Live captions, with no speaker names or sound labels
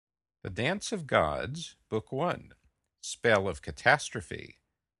The Dance of Gods, Book 1, Spell of Catastrophe,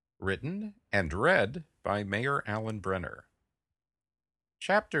 written and read by Mayor Alan Brenner.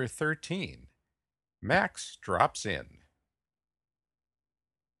 Chapter 13, Max Drops In.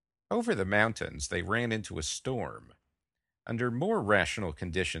 Over the mountains, they ran into a storm. Under more rational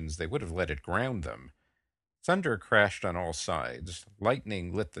conditions, they would have let it ground them. Thunder crashed on all sides,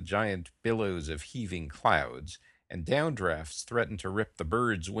 lightning lit the giant billows of heaving clouds, and downdrafts threatened to rip the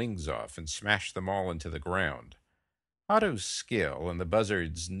birds' wings off and smash them all into the ground. Otto's skill and the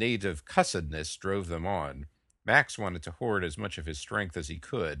buzzard's native cussedness drove them on. Max wanted to hoard as much of his strength as he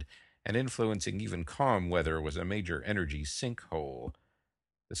could, and influencing even calm weather was a major energy sinkhole.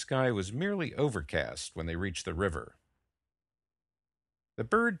 The sky was merely overcast when they reached the river. The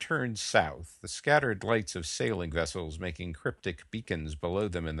bird turned south, the scattered lights of sailing vessels making cryptic beacons below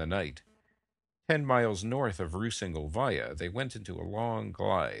them in the night. 10 miles north of Rusingle Via, they went into a long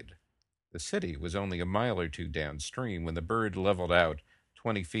glide. The city was only a mile or two downstream when the bird leveled out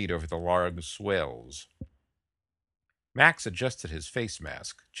 20 feet over the large swells. Max adjusted his face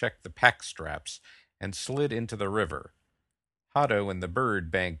mask, checked the pack straps, and slid into the river. Otto and the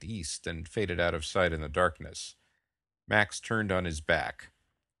bird banked east and faded out of sight in the darkness. Max turned on his back.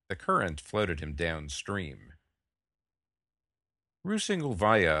 The current floated him downstream. Rusingle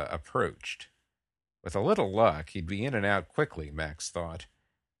Via approached. With a little luck, he'd be in and out quickly, Max thought.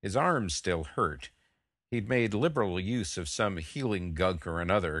 His arms still hurt. He'd made liberal use of some healing gunk or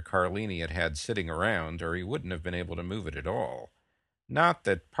another Carlini had had sitting around, or he wouldn't have been able to move it at all. Not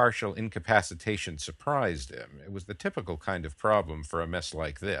that partial incapacitation surprised him. It was the typical kind of problem for a mess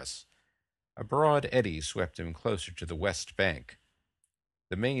like this. A broad eddy swept him closer to the west bank.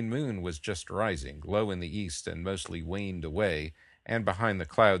 The main moon was just rising, low in the east and mostly waned away, and behind the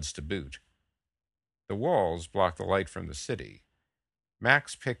clouds to boot. The walls blocked the light from the city.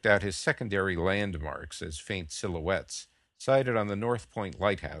 Max picked out his secondary landmarks as faint silhouettes, sighted on the North Point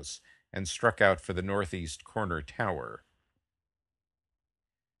Lighthouse, and struck out for the northeast corner tower.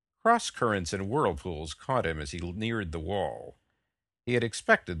 Cross-currents and whirlpools caught him as he neared the wall. He had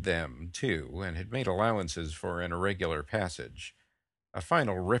expected them, too, and had made allowances for an irregular passage. A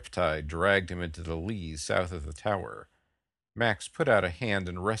final riptide dragged him into the lee south of the tower. Max put out a hand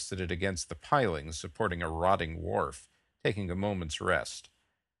and rested it against the pilings supporting a rotting wharf, taking a moment's rest.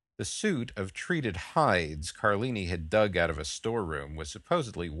 The suit of treated hides Carlini had dug out of a storeroom was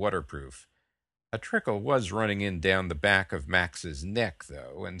supposedly waterproof. A trickle was running in down the back of Max's neck,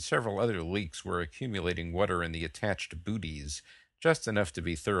 though, and several other leaks were accumulating water in the attached booties, just enough to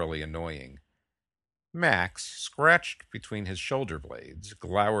be thoroughly annoying. Max scratched between his shoulder blades,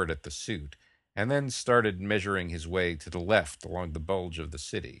 glowered at the suit, and then started measuring his way to the left along the bulge of the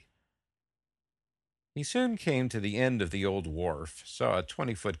city. He soon came to the end of the old wharf, saw a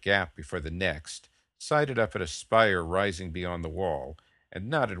 20-foot gap before the next, sighted up at a spire rising beyond the wall, and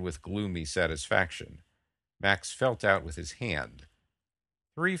nodded with gloomy satisfaction. Max felt out with his hand.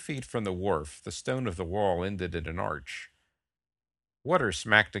 3 feet from the wharf, the stone of the wall ended in an arch. Water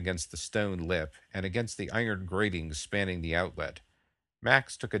smacked against the stone lip and against the iron gratings spanning the outlet.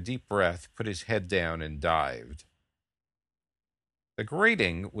 Max took a deep breath, put his head down, and dived. The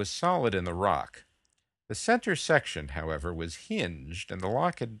grating was solid in the rock. The center section, however, was hinged, and the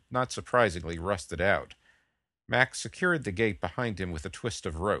lock had not surprisingly rusted out. Max secured the gate behind him with a twist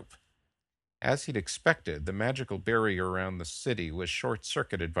of rope. As he'd expected, the magical barrier around the city was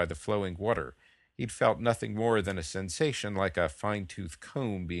short-circuited by the flowing water. He'd felt nothing more than a sensation like a fine-tooth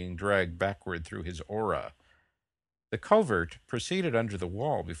comb being dragged backward through his aura. The culvert proceeded under the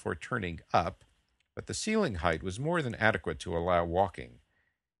wall before turning up, but the ceiling height was more than adequate to allow walking.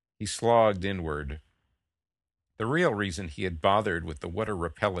 He slogged inward. The real reason he had bothered with the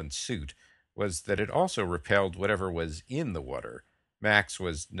water-repellent suit was that it also repelled whatever was in the water. Max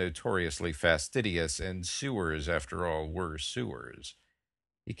was notoriously fastidious, and sewers, after all, were sewers.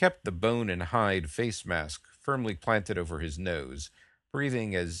 He kept the bone and hide face mask firmly planted over his nose,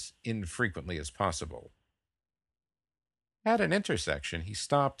 breathing as infrequently as possible. At an intersection, he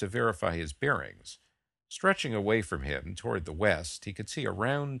stopped to verify his bearings. Stretching away from him toward the west, he could see a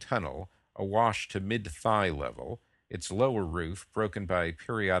round tunnel, awash to mid-thigh level, its lower roof broken by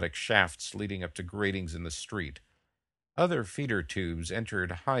periodic shafts leading up to gratings in the street. Other feeder tubes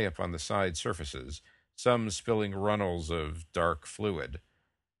entered high up on the side surfaces, some spilling runnels of dark fluid.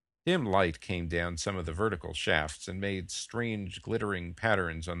 Dim light came down some of the vertical shafts and made strange glittering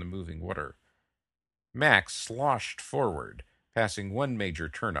patterns on the moving water. Max sloshed forward, passing one major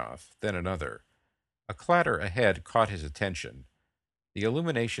turnoff, then another. A clatter ahead caught his attention. The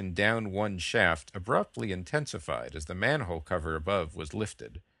illumination down one shaft abruptly intensified as the manhole cover above was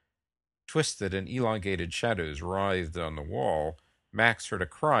lifted. twisted and elongated shadows writhed on the wall, Max heard a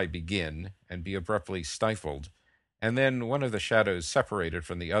cry begin and be abruptly stifled, and then one of the shadows separated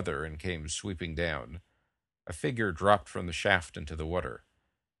from the other and came sweeping down. A figure dropped from the shaft into the water.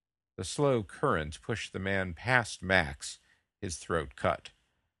 The slow current pushed the man past Max, his throat cut.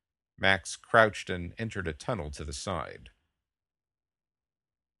 Max crouched and entered a tunnel to the side.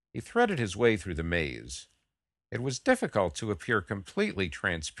 He threaded his way through the maze. It was difficult to appear completely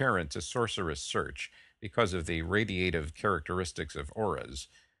transparent to Sorceress Search because of the radiative characteristics of auras.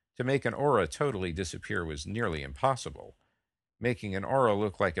 To make an aura totally disappear was nearly impossible. Making an aura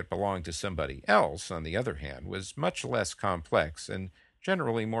look like it belonged to somebody else, on the other hand, was much less complex and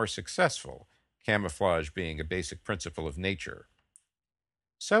generally more successful, camouflage being a basic principle of nature.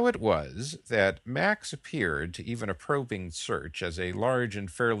 So it was that Max appeared to even a probing search as a large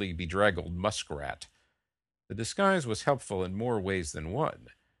and fairly bedraggled muskrat. The disguise was helpful in more ways than one.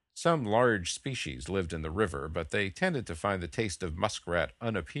 Some large species lived in the river, but they tended to find the taste of muskrat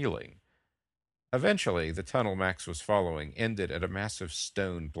unappealing. Eventually, the tunnel Max was following ended at a massive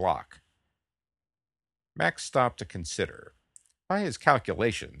stone block. Max stopped to consider. By his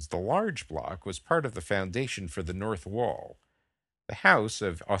calculations, the large block was part of the foundation for the north wall. The house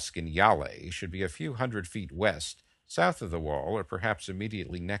of Oskin Yale should be a few hundred feet west, south of the wall, or perhaps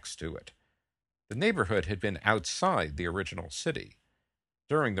immediately next to it. The neighborhood had been outside the original city.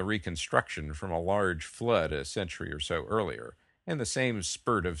 During the reconstruction from a large flood a century or so earlier, and the same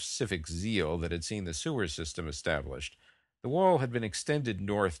spurt of civic zeal that had seen the sewer system established, the wall had been extended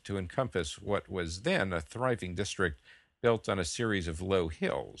north to encompass what was then a thriving district built on a series of low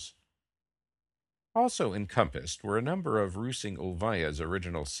hills. Also encompassed were a number of Rusing Ulvaya's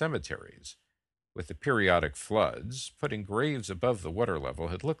original cemeteries. With the periodic floods, putting graves above the water level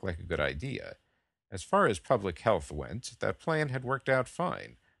had looked like a good idea. As far as public health went, that plan had worked out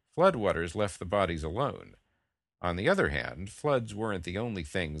fine. Floodwaters left the bodies alone. On the other hand, floods weren't the only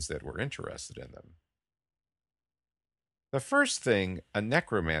things that were interested in them. The first thing a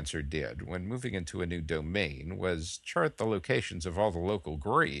necromancer did when moving into a new domain was chart the locations of all the local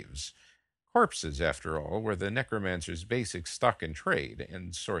graves. Corpses, after all, were the necromancer's basic stock in trade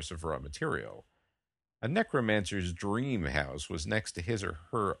and source of raw material. A necromancer's dream house was next to his or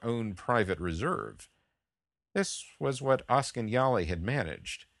her own private reserve. This was what Oskin Yale had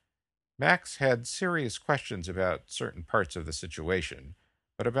managed. Max had serious questions about certain parts of the situation,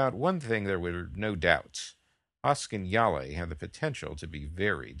 but about one thing there were no doubts. Oskin Yale had the potential to be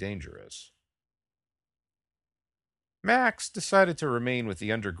very dangerous. Max decided to remain with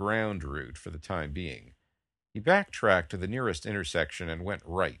the underground route for the time being. He backtracked to the nearest intersection and went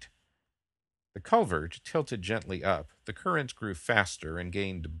right. The culvert tilted gently up, the current grew faster and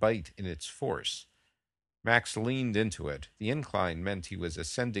gained bite in its force. Max leaned into it. The incline meant he was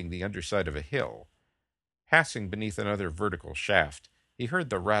ascending the underside of a hill. Passing beneath another vertical shaft, he heard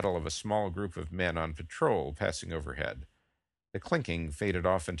the rattle of a small group of men on patrol passing overhead. The clinking faded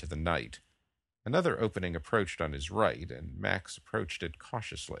off into the night. Another opening approached on his right, and Max approached it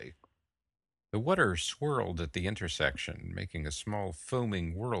cautiously. The water swirled at the intersection, making a small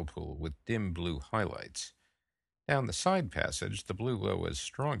foaming whirlpool with dim blue highlights. Down the side passage, the blue glow was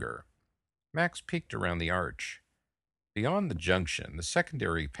stronger. Max peeked around the arch. Beyond the junction, the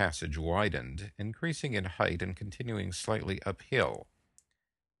secondary passage widened, increasing in height and continuing slightly uphill.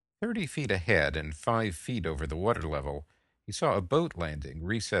 30 feet ahead and 5 feet over the water level, he saw a boat landing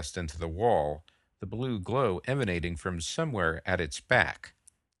recessed into the wall, the blue glow emanating from somewhere at its back.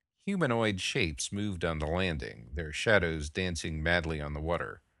 Humanoid shapes moved on the landing, their shadows dancing madly on the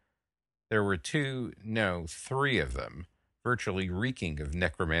water. There were 3 of them, virtually reeking of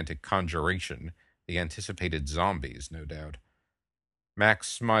necromantic conjuration, the anticipated zombies, no doubt. Max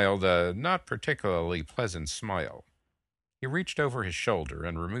smiled a not particularly pleasant smile. He reached over his shoulder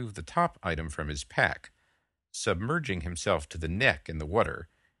and removed the top item from his pack. Submerging himself to the neck in the water,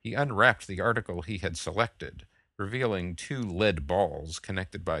 he unwrapped the article he had selected, revealing 2 lead balls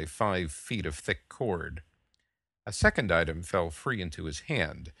connected by 5 feet of thick cord. A second item fell free into his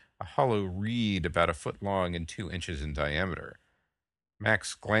hand, a hollow reed about a foot long and 2 inches in diameter.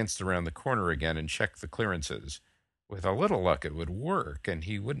 Max glanced around the corner again and checked the clearances. With a little luck it would work, and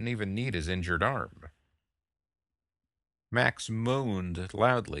he wouldn't even need his injured arm. Max moaned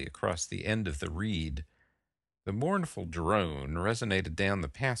loudly across the end of the reed. The mournful drone resonated down the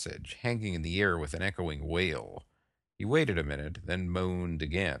passage, hanging in the air with an echoing wail. He waited a minute, then moaned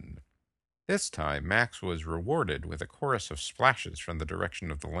again. This time, Max was rewarded with a chorus of splashes from the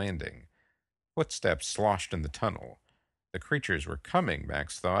direction of the landing. Footsteps sloshed in the tunnel. The creatures were coming,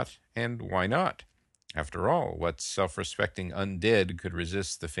 Max thought, and why not? After all, what self-respecting undead could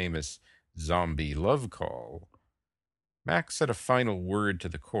resist the famous zombie love call. Max said a final word to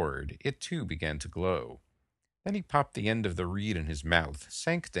the cord. It too began to glow. Then he popped the end of the reed in his mouth,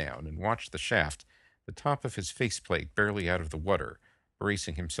 sank down, and watched the shaft, the top of his faceplate barely out of the water,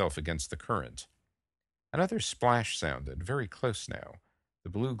 bracing himself against the current. Another splash sounded, very close now. The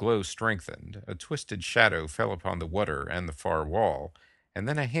blue glow strengthened, a twisted shadow fell upon the water and the far wall, and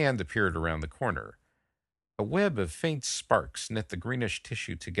then a hand appeared around the corner. A web of faint sparks knit the greenish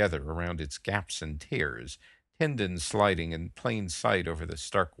tissue together around its gaps and tears, tendons sliding in plain sight over the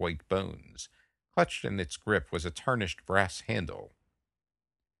stark white bones. Clutched in its grip was a tarnished brass handle.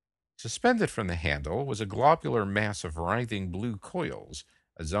 Suspended from the handle was a globular mass of writhing blue coils,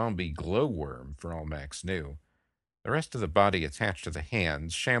 a zombie glowworm for all Max knew. The rest of the body attached to the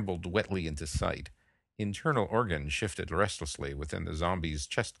hands shambled wetly into sight. Internal organs shifted restlessly within the zombie's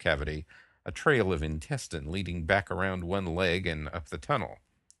chest cavity, a trail of intestine leading back around one leg and up the tunnel.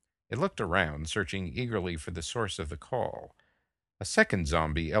 It looked around, searching eagerly for the source of the call. A second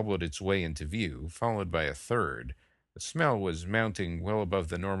zombie elbowed its way into view, followed by a third. The smell was mounting well above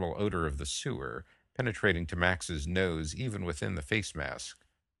the normal odor of the sewer, penetrating to Max's nose even within the face mask.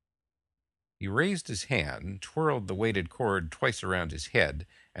 He raised his hand, twirled the weighted cord twice around his head,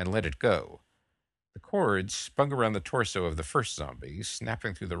 and let it go. The cord spun around the torso of the first zombie,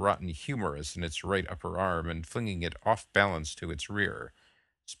 snapping through the rotten humerus in its right upper arm and flinging it off balance to its rear.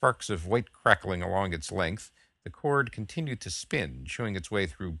 Sparks of white crackling along its length, the cord continued to spin, chewing its way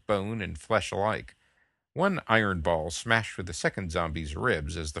through bone and flesh alike. One iron ball smashed through the second zombie's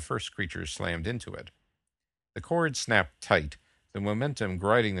ribs as the first creature slammed into it. The cord snapped tight, the momentum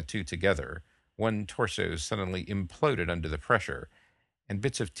grinding the two together. One torso suddenly imploded under the pressure, and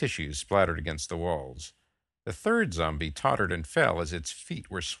bits of tissue splattered against the walls. The third zombie tottered and fell as its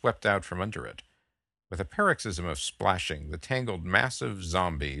feet were swept out from under it. With a paroxysm of splashing, the tangled, massive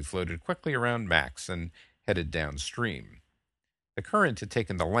zombie floated quickly around Max and headed downstream. The current had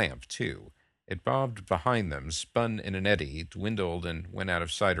taken the lamp, too. It bobbed behind them, spun in an eddy, dwindled, and went out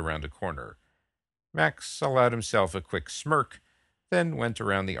of sight around a corner. Max allowed himself a quick smirk, then went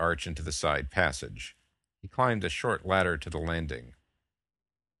around the arch into the side passage. He climbed a short ladder to the landing.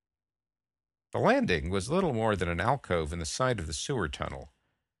 The landing was little more than an alcove in the side of the sewer tunnel.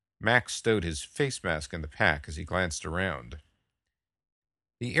 Max stowed his face mask in the pack as he glanced around.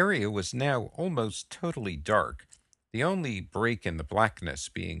 The area was now almost totally dark, the only break in the blackness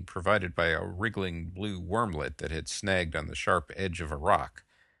being provided by a wriggling blue wormlet that had snagged on the sharp edge of a rock.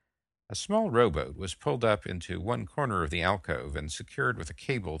 A small rowboat was pulled up into one corner of the alcove and secured with a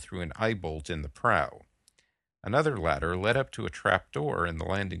cable through an eye bolt in the prow. Another ladder led up to a trap door in the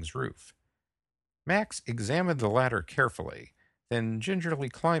landing's roof. Max examined the ladder carefully, then gingerly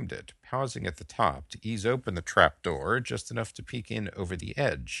climbed it, pausing at the top to ease open the trap door just enough to peek in over the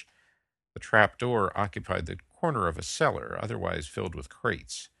edge. The trap door occupied the corner of a cellar, otherwise filled with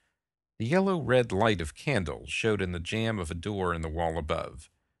crates. The yellow-red light of candles showed in the jamb of a door in the wall above.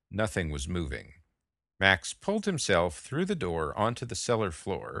 Nothing was moving. Max pulled himself through the door onto the cellar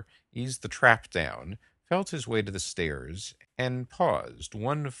floor, eased the trap down, felt his way to the stairs, and paused,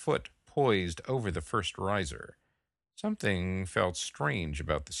 one foot poised over the first riser. Something felt strange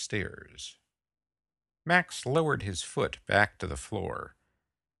about the stairs. Max lowered his foot back to the floor.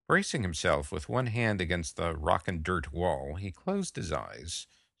 Bracing himself with one hand against the rock-and-dirt wall, he closed his eyes,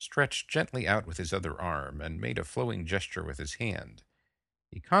 stretched gently out with his other arm, and made a flowing gesture with his hand.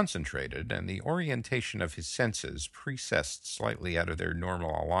 He concentrated, and the orientation of his senses precessed slightly out of their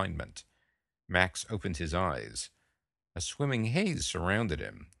normal alignment. Max opened his eyes. A swimming haze surrounded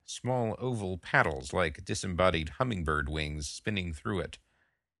him, small oval paddles like disembodied hummingbird wings spinning through it.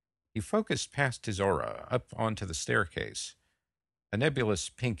 He focused past his aura, up onto the staircase. A nebulous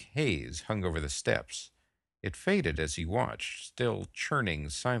pink haze hung over the steps. It faded as he watched, still churning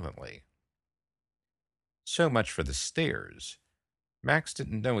silently. So much for the stairs. Max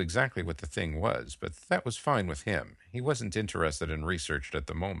didn't know exactly what the thing was, but that was fine with him. He wasn't interested in research at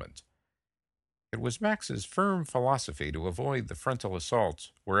the moment. It was Max's firm philosophy to avoid the frontal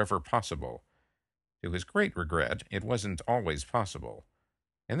assault wherever possible. To his great regret, it wasn't always possible.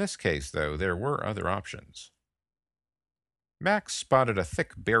 In this case, though, there were other options. Max spotted a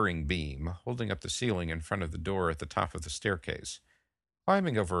thick bearing beam holding up the ceiling in front of the door at the top of the staircase.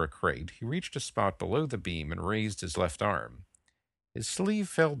 Climbing over a crate, he reached a spot below the beam and raised his left arm. His sleeve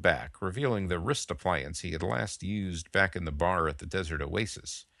fell back, revealing the wrist appliance he had last used back in the bar at the desert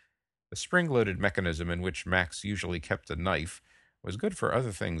oasis. The spring-loaded mechanism in which Max usually kept a knife was good for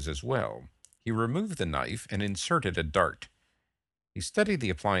other things as well. He removed the knife and inserted a dart. He steadied the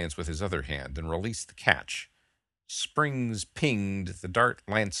appliance with his other hand and released the catch. Springs pinged, the dart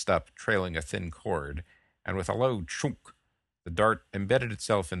lanced up, trailing a thin cord, and with a low chunk, the dart embedded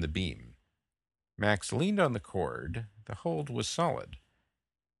itself in the beam. Max leaned on the cord. The hold was solid.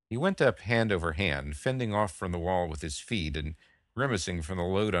 He went up hand over hand, fending off from the wall with his feet and grimacing from the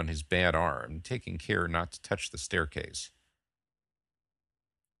load on his bad arm, taking care not to touch the staircase.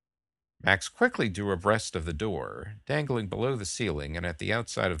 Max quickly drew abreast of the door, dangling below the ceiling and at the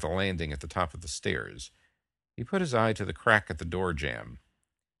outside of the landing at the top of the stairs. He put his eye to the crack at the door jamb.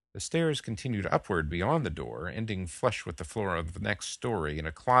 The stairs continued upward beyond the door, ending flush with the floor of the next story in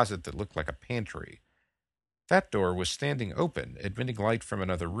a closet that looked like a pantry. That door was standing open, admitting light from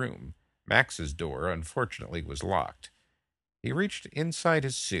another room. Max's door, unfortunately, was locked. He reached inside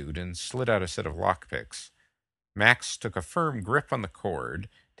his suit and slid out a set of lockpicks. Max took a firm grip on the cord,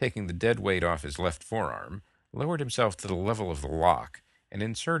 taking the dead weight off his left forearm, lowered himself to the level of the lock, and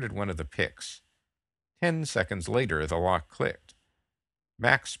inserted one of the picks. 10 seconds later, the lock clicked.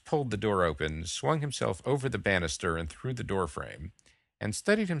 Max pulled the door open, swung himself over the banister and through the doorframe, and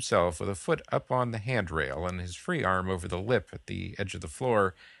steadied himself with a foot up on the handrail and his free arm over the lip at the edge of the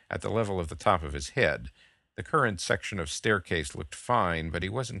floor at the level of the top of his head. The current section of staircase looked fine, but he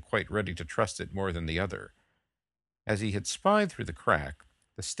wasn't quite ready to trust it more than the other. As he had spied through the crack,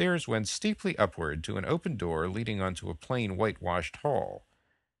 the stairs went steeply upward to an open door leading onto a plain whitewashed hall.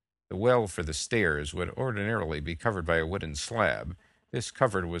 The well for the stairs would ordinarily be covered by a wooden slab. This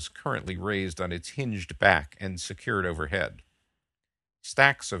cover was currently raised on its hinged back and secured overhead.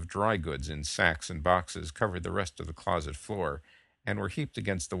 Stacks of dry goods in sacks and boxes covered the rest of the closet floor and were heaped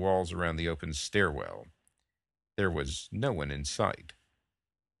against the walls around the open stairwell. There was no one in sight.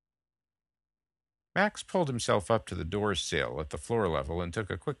 Max pulled himself up to the door sill at the floor level and took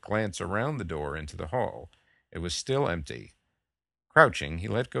a quick glance around the door into the hall. It was still empty. Crouching, he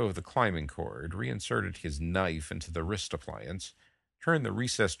let go of the climbing cord, reinserted his knife into the wrist appliance, turned the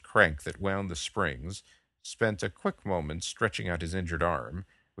recessed crank that wound the springs, spent a quick moment stretching out his injured arm,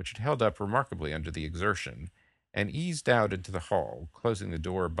 which had held up remarkably under the exertion, and eased out into the hall, closing the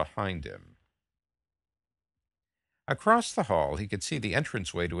door behind him. Across the hall, he could see the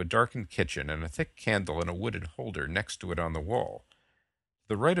entranceway to a darkened kitchen and a thick candle in a wooden holder next to it on the wall. To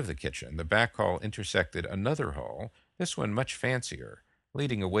the right of the kitchen, the back hall intersected another hall, this one much fancier,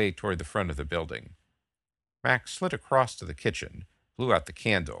 leading away toward the front of the building. Max slid across to the kitchen, blew out the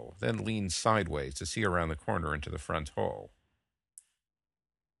candle, then leaned sideways to see around the corner into the front hall.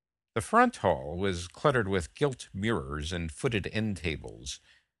 The front hall was cluttered with gilt mirrors and footed end tables.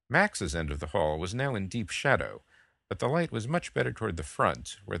 Max's end of the hall was now in deep shadow, but the light was much better toward the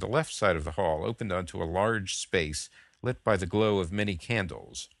front, where the left side of the hall opened onto a large space lit by the glow of many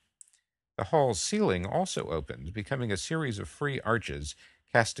candles. The hall's ceiling also opened, becoming a series of free arches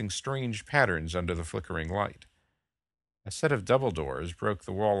casting strange patterns under the flickering light. A set of double doors broke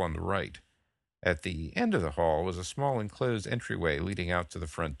the wall on the right. At the end of the hall was a small enclosed entryway leading out to the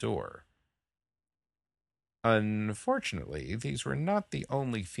front door. Unfortunately, these were not the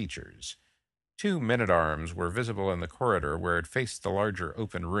only features. 2 men-at-arms were visible in the corridor where it faced the larger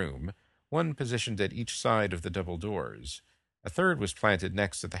open room, one positioned at each side of the double doors. A third was planted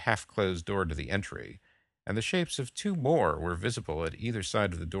next to the half-closed door to the entry, and the shapes of 2 more were visible at either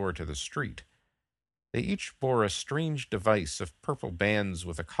side of the door to the street. They each bore a strange device of purple bands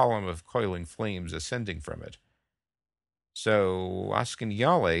with a column of coiling flames ascending from it. So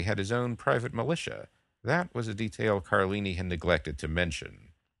Askenyale had his own private militia. That was a detail Carlini had neglected to mention.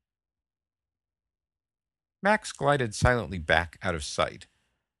 Max glided silently back out of sight.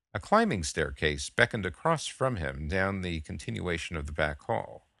 A climbing staircase beckoned across from him down the continuation of the back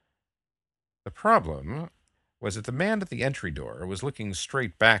hall. The problem was that the man at the entry door was looking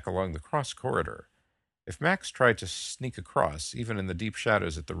straight back along the cross corridor. If Max tried to sneak across, even in the deep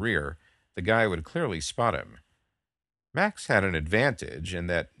shadows at the rear, the guy would clearly spot him. Max had an advantage in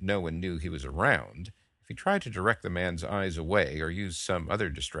that no one knew he was around. If he tried to direct the man's eyes away or use some other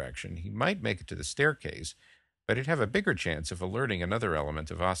distraction, he might make it to the staircase, but he'd have a bigger chance of alerting another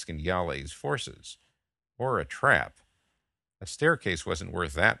element of Askenyale's forces. Or a trap. A staircase wasn't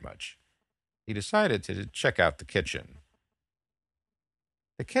worth that much. He decided to check out the kitchen.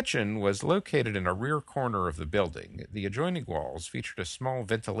 The kitchen was located in a rear corner of the building. The adjoining walls featured a small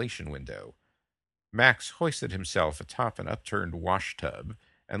ventilation window. Max hoisted himself atop an upturned wash tub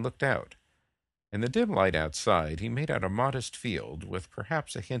and looked out. In the dim light outside, he made out a modest field with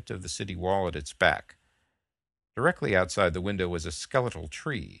perhaps a hint of the city wall at its back. Directly outside the window was a skeletal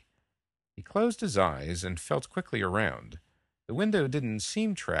tree. He closed his eyes and felt quickly around. The window didn't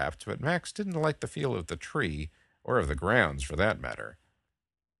seem trapped, but Max didn't like the feel of the tree, or of the grounds for that matter.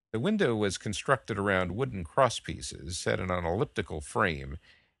 The window was constructed around wooden crosspieces set in an elliptical frame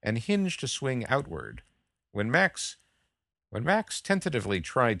and hinged to swing outward. When Max when Max tentatively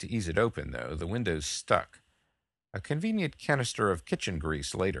tried to ease it open, though, the window stuck. A convenient canister of kitchen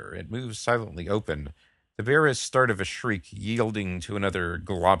grease later, it moved silently open, the barest start of a shriek yielding to another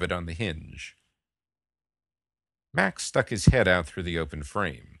globbit on the hinge. Max stuck his head out through the open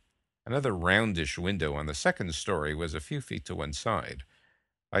frame. Another roundish window on the second story was a few feet to one side.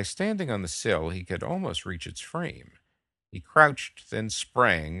 By standing on the sill, he could almost reach its frame. He crouched, then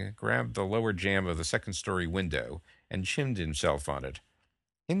sprang, grabbed the lower jamb of the second-story window, and chinned himself on it.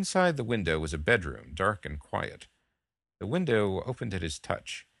 Inside the window was a bedroom, dark and quiet. The window opened at his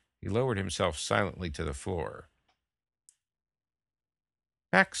touch. He lowered himself silently to the floor.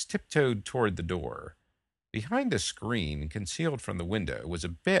 Max tiptoed toward the door. Behind a screen, concealed from the window, was a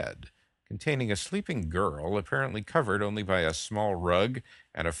bed containing a sleeping girl, apparently covered only by a small rug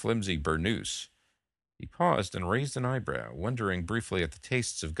and a flimsy burnous. He paused and raised an eyebrow, wondering briefly at the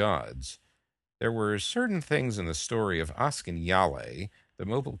tastes of gods. There were certain things in the story of Askin Yale, the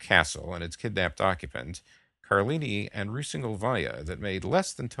mobile castle and its kidnapped occupant, Carlini and Rusingalvaya, that made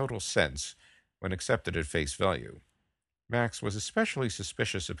less than total sense when accepted at face value. Max was especially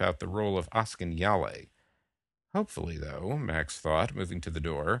suspicious about the role of Askin Yale. Hopefully, though, Max thought, moving to the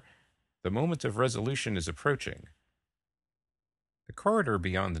door, the moment of resolution is approaching. The corridor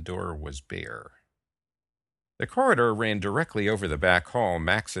beyond the door was bare. The corridor ran directly over the back hall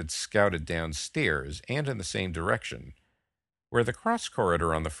Max had scouted downstairs and in the same direction. Where the cross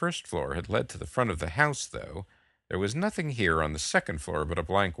corridor on the first floor had led to the front of the house, though, there was nothing here on the second floor but a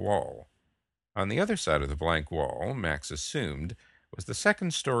blank wall. On the other side of the blank wall, Max assumed, was the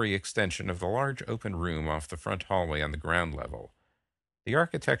second-story extension of the large open room off the front hallway on the ground level. The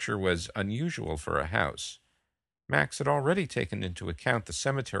architecture was unusual for a house. Max had already taken into account the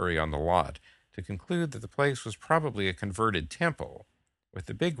cemetery on the lot to conclude that the place was probably a converted temple, with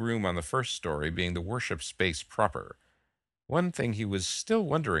the big room on the first story being the worship space proper. One thing he was still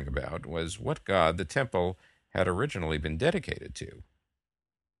wondering about was what god the temple had originally been dedicated to.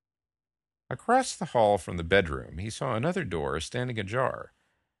 Across the hall from the bedroom, he saw another door standing ajar.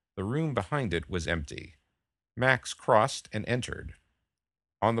 The room behind it was empty. Max crossed and entered.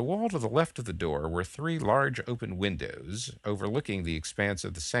 On the wall to the left of the door were 3 large open windows overlooking the expanse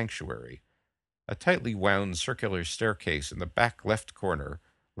of the sanctuary. A tightly wound circular staircase in the back left corner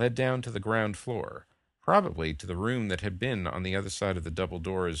led down to the ground floor, probably to the room that had been on the other side of the double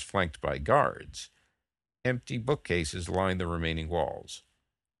doors flanked by guards. Empty bookcases lined the remaining walls.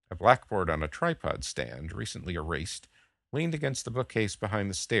 A blackboard on a tripod stand, recently erased, leaned against the bookcase behind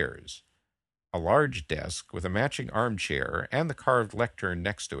the stairs. A large desk with a matching armchair and the carved lectern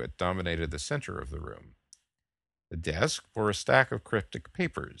next to it dominated the center of the room. The desk bore a stack of cryptic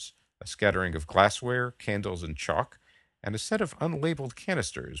papers, a scattering of glassware, candles, and chalk, and a set of unlabeled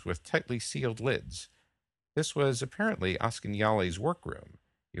canisters with tightly sealed lids. This was apparently Askin Yale's workroom.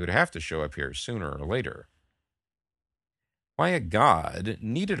 He would have to show up here sooner or later. Why a god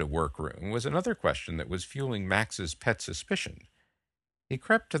needed a workroom was another question that was fueling Max's pet suspicion. He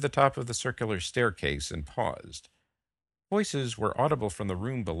crept to the top of the circular staircase and paused. Voices were audible from the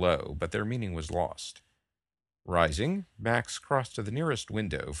room below, but their meaning was lost. Rising, Max crossed to the nearest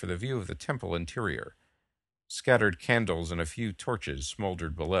window for the view of the temple interior. Scattered candles and a few torches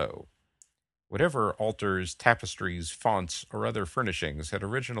smoldered below. Whatever altars, tapestries, fonts, or other furnishings had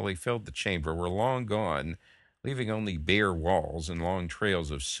originally filled the chamber were long gone, leaving only bare walls and long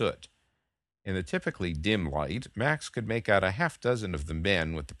trails of soot. In the typically dim light, Max could make out a half-dozen of the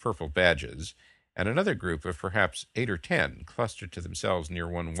men with the purple badges, and another group of perhaps 8 or 10 clustered to themselves near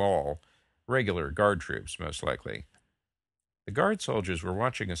one wall, regular guard troops, most likely. The guard soldiers were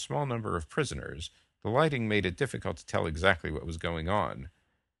watching a small number of prisoners. The lighting made it difficult to tell exactly what was going on.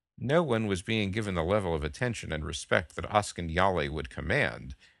 No one was being given the level of attention and respect that Askin Yale would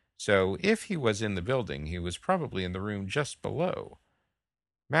command, so if he was in the building, he was probably in the room just below.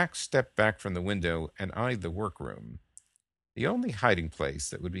 Max stepped back from the window and eyed the workroom. The only hiding place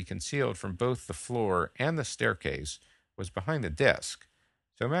that would be concealed from both the floor and the staircase was behind the desk,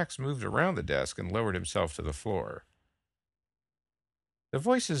 so Max moved around the desk and lowered himself to the floor. The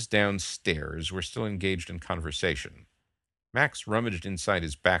voices downstairs were still engaged in conversation. Max rummaged inside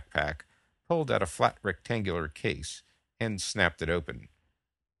his backpack, pulled out a flat rectangular case, and snapped it open.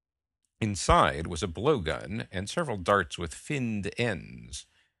 Inside was a blowgun and several darts with finned ends.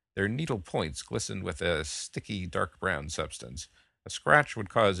 Their needle points glistened with a sticky dark brown substance. A scratch would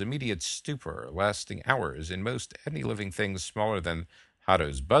cause immediate stupor, lasting hours in most any living things smaller than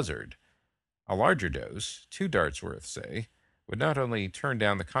Hato's buzzard. A larger dose, 2 darts worth, say, would not only turn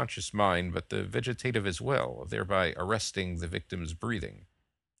down the conscious mind, but the vegetative as well, thereby arresting the victim's breathing.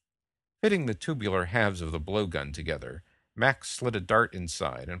 Fitting the tubular halves of the blowgun together, Max slid a dart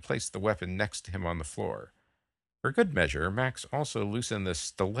inside and placed the weapon next to him on the floor. For good measure, Max also loosened the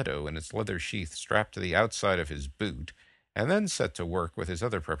stiletto in its leather sheath strapped to the outside of his boot, and then set to work with his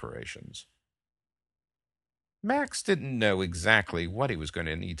other preparations. Max didn't know exactly what he was going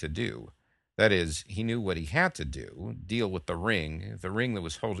to need to do. That is, he knew what he had to do: deal with the ring that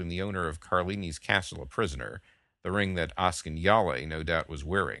was holding the owner of Carlini's castle a prisoner, the ring that Oskin Yale no doubt was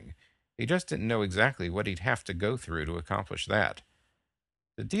wearing. He just didn't know exactly what he'd have to go through to accomplish that.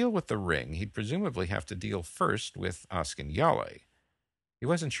 To deal with the ring, he'd presumably have to deal first with Oskin Yale. He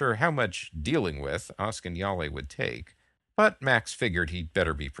wasn't sure how much dealing with Oskin Yale would take, but Max figured he'd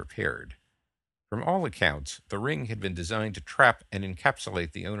better be prepared. From all accounts, the ring had been designed to trap and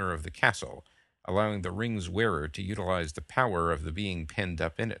encapsulate the owner of the castle, allowing the ring's wearer to utilize the power of the being penned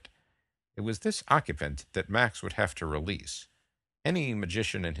up in it. It was this occupant that Max would have to release. Any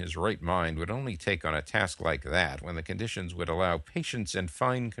magician in his right mind would only take on a task like that when the conditions would allow patience and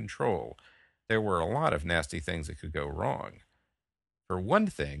fine control. There were a lot of nasty things that could go wrong. For one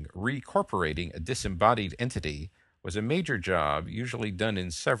thing, recorporating a disembodied entity was a major job usually done in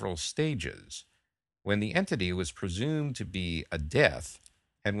several stages. When the entity was presumed to be a death,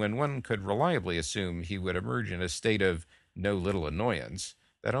 and when one could reliably assume he would emerge in a state of no little annoyance,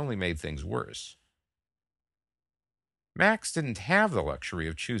 that only made things worse. Max didn't have the luxury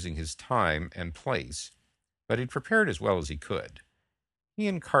of choosing his time and place, but he'd prepared as well as he could. He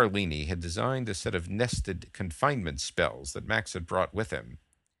and Carlini had designed a set of nested confinement spells that Max had brought with him.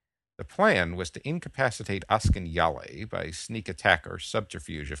 The plan was to incapacitate Oskin Yale by sneak attack or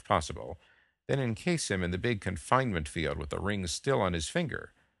subterfuge if possible, then encase him in the big confinement field with the ring still on his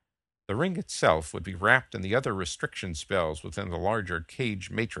finger. The ring itself would be wrapped in the other restriction spells within the larger cage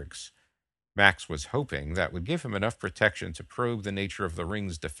matrix. Max was hoping that would give him enough protection to probe the nature of the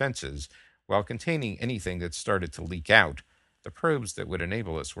ring's defenses while containing anything that started to leak out. The probes that would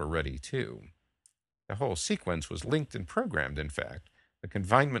enable us were ready too. The whole sequence was linked and programmed, in fact. The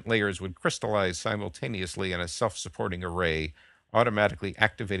confinement layers would crystallize simultaneously in a self-supporting array, automatically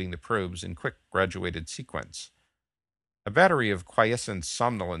activating the probes in quick graduated sequence. A battery of quiescent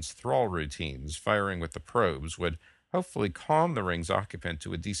somnolence thrall routines firing with the probes would hopefully calm the ring's occupant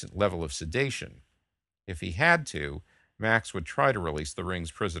to a decent level of sedation. If he had to, Max would try to release the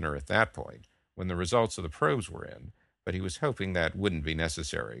ring's prisoner at that point, when the results of the probes were in, but he was hoping that wouldn't be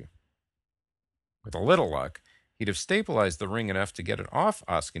necessary. With a little luck, he'd have stabilized the ring enough to get it off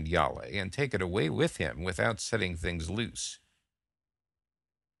Oskin Yale and take it away with him without setting things loose.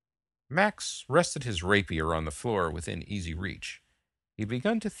 Max rested his rapier on the floor within easy reach. He'd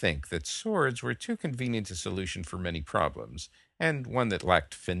begun to think that swords were too convenient a solution for many problems, and one that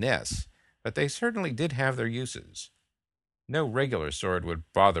lacked finesse, but they certainly did have their uses. No regular sword would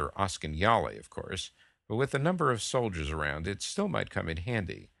bother Oskin Yale, of course, but with the number of soldiers around, it still might come in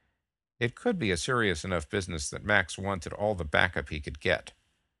handy. It could be a serious enough business that Max wanted all the backup he could get.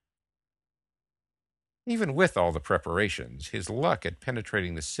 Even with all the preparations, his luck at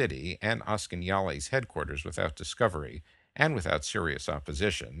penetrating the city and Oskin Yale's headquarters without discovery and without serious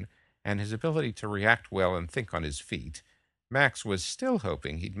opposition, and his ability to react well and think on his feet, Max was still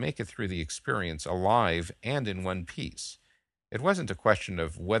hoping he'd make it through the experience alive and in one piece. It wasn't a question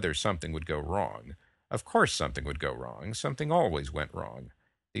of whether something would go wrong. Of course something would go wrong. Something always went wrong.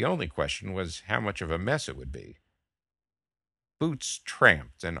 The only question was how much of a mess it would be. Boots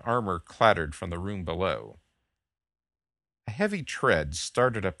tramped and armor clattered from the room below. A heavy tread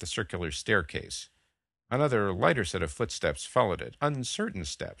started up the circular staircase. Another lighter set of footsteps followed it, uncertain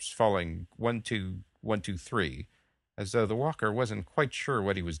steps, falling 1, 2, 1, 2, 3, as though the walker wasn't quite sure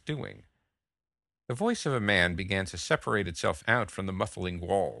what he was doing. The voice of a man began to separate itself out from the muffling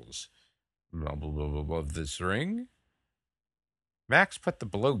walls. Of this ring? Max put the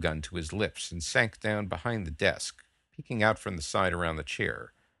blowgun to his lips and sank down behind the desk, peeking out from the side around the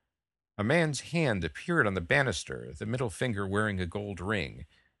chair. A man's hand appeared on the banister, the middle finger wearing a gold ring.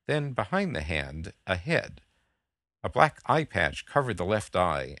 Then, behind the hand, a head. A black eye patch covered the left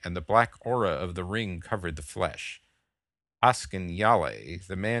eye, and the black aura of the ring covered the flesh. Oskin Yale,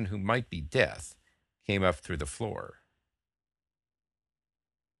 the man who might be death, came up through the floor.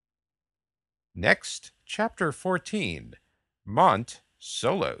 Next, Chapter 14, Mont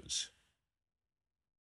Solos.